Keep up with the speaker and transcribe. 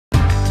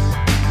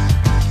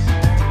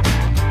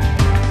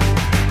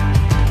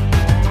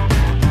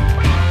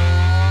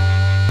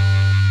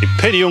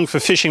Peter Jung for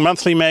Fishing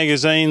Monthly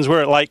magazines.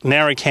 We're at Lake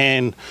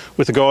Narrowcan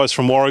with the guys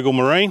from Warragul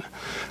Marine.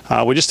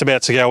 We're just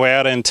about to go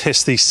out and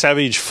test the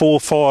Savage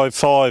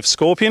 455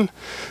 Scorpion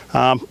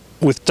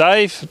with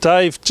Dave.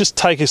 Dave, just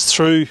take us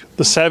through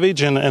the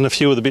Savage and a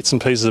few of the bits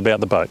and pieces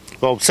about the boat.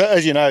 Well, so,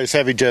 as you know,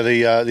 Savage are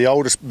the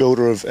oldest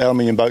builder of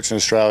aluminium boats in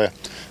Australia,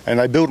 and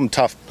they build them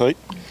tough, Pete.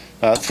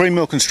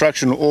 3mm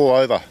construction all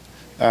over,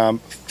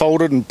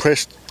 folded and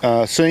pressed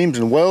seams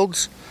and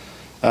welds.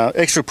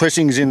 Extra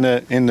pressings in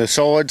the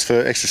sides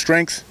for extra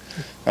strength,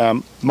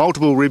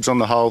 multiple ribs on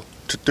the hull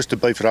just to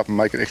beef it up and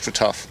make it extra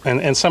tough.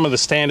 And some of the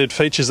standard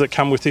features that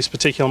come with this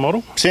particular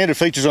model? Standard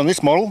features on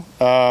this model,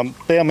 bow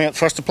mount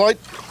thruster plate,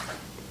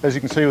 as you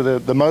can see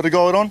with the motor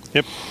guide on.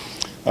 Yep.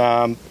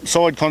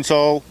 Side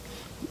console,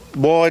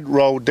 wide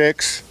roll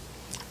decks,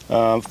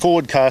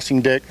 forward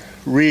casting deck,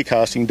 rear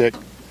casting deck,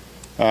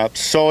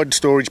 side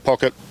storage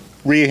pocket,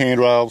 rear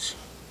handrails,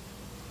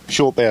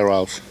 short bow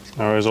rails.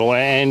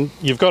 And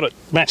you've got it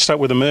matched up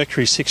with a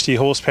Mercury 60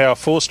 horsepower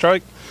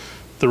 4-stroke.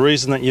 The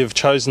reason that you've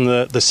chosen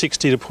the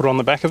 60 to put on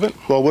the back of it?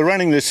 Well, we're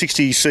running the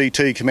 60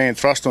 CT command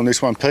thrust on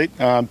this one, Pete,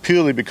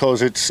 purely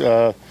because it's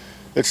the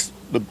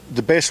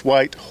best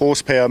weight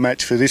horsepower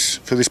match for this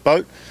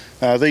boat.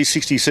 These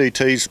 60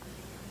 CTs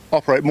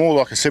operate more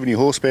like a 70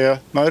 horsepower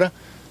motor.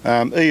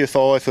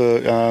 EFI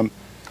for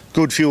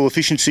good fuel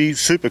efficiency,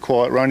 super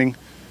quiet running,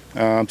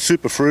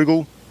 super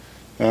frugal.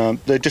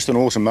 They're just an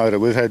awesome motor.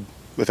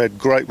 We've had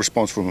great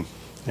response from them.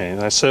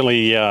 Yeah,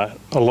 certainly a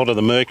lot of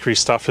the Mercury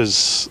stuff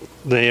is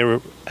there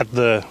at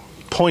the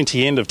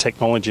pointy end of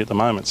technology at the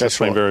moment. So that's it's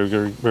been right.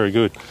 very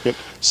good. Yep.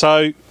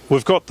 So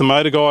we've got the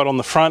motor guide on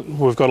the front.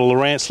 We've got a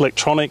Lowrance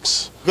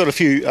electronics. We've got a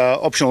few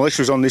optional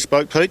extras on this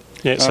boat, Pete.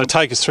 Yeah. So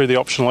take us through the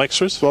optional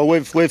extras. Well,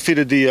 we've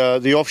fitted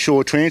the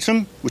offshore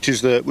transom, which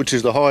is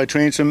the higher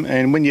transom,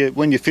 and when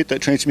you fit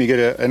that transom, you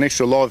get an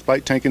extra live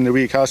bait tank in the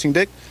rear casting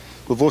deck.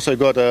 We've also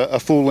got a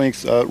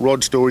full-length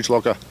rod storage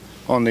locker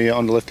on the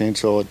left-hand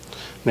side.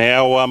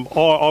 Now,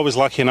 I was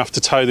lucky enough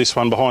to tow this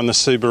one behind the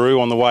Subaru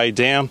on the way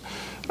down.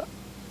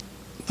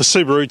 The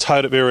Subaru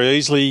towed it very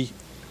easily.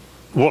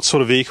 What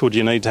sort of vehicle do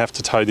you need to have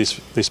to tow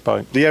this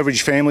boat? The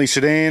average family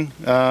sedan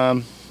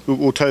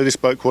will tow this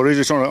boat quite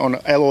easily. It's on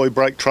an alloy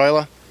brake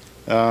trailer.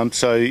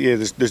 So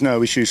yeah, there's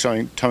no issue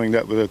towing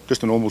that with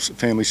just a normal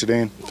family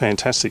sedan.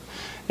 Fantastic.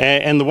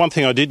 And the one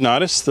thing I did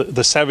notice,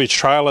 the Savage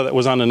trailer that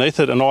was underneath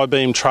it, an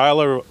I-beam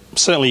trailer,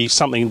 certainly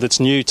something that's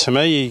new to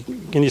me.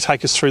 Can you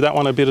take us through that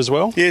one a bit as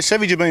well? Yeah,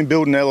 Savage have been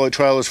building alloy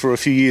trailers for a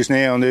few years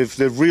now, and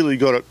they've really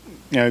got it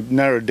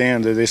narrowed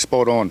down. They're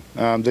spot on.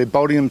 They're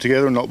bolting them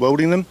together and not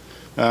welding them,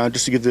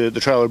 just to give the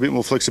trailer a bit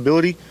more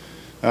flexibility.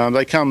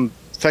 They come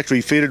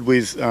factory fitted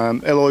with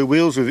alloy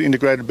wheels with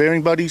integrated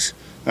bearing buddies.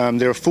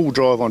 They're a full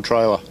drive on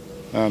trailer.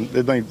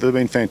 They've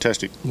been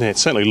fantastic. Yeah, it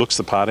certainly looks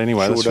the part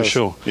anyway, Sure that's for does.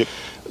 sure. Yep.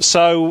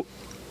 So,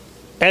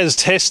 as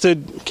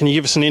tested, can you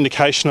give us an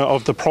indication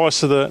of the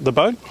price of the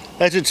boat?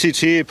 As it sits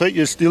here, Pete,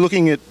 you're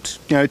looking at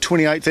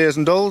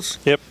 $28,000.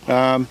 Yep.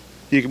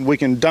 We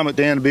can dumb it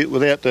down a bit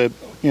without the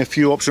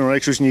few optional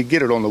extras, and you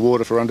get it on the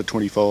water for under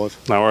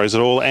 25. No worries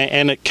at all.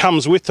 And it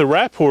comes with the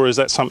wrap, or is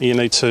that something you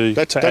need to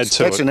add to it?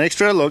 That's an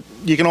extra. Look,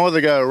 you can either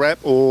go wrap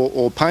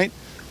or paint.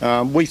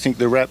 We think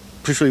the wrap,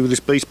 especially with this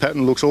beast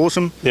pattern, looks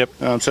awesome. Yep.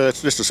 So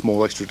that's just a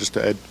small extra just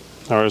to add.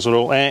 No worries at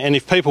all. And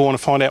if people want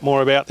to find out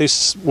more about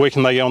this, where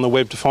can they go on the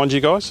web to find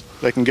you guys?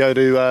 They can go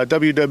to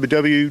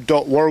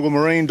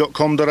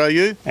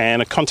www.warragulmarine.com.au.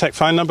 And a contact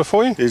phone number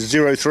for you? Is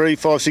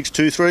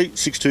 035623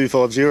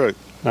 6250.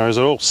 No worries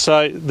at all.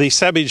 So the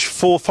Savage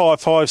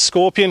 455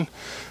 Scorpion,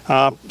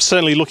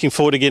 certainly looking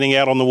forward to getting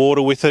out on the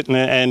water with it,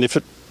 and if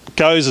it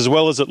goes as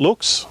well as it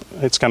looks,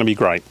 it's going to be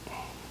great.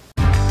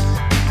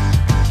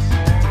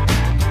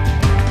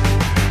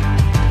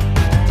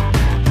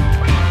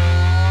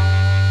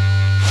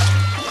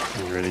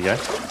 You ready to go?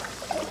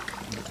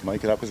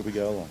 Make it up as we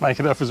go along. Make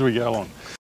it up as we go along.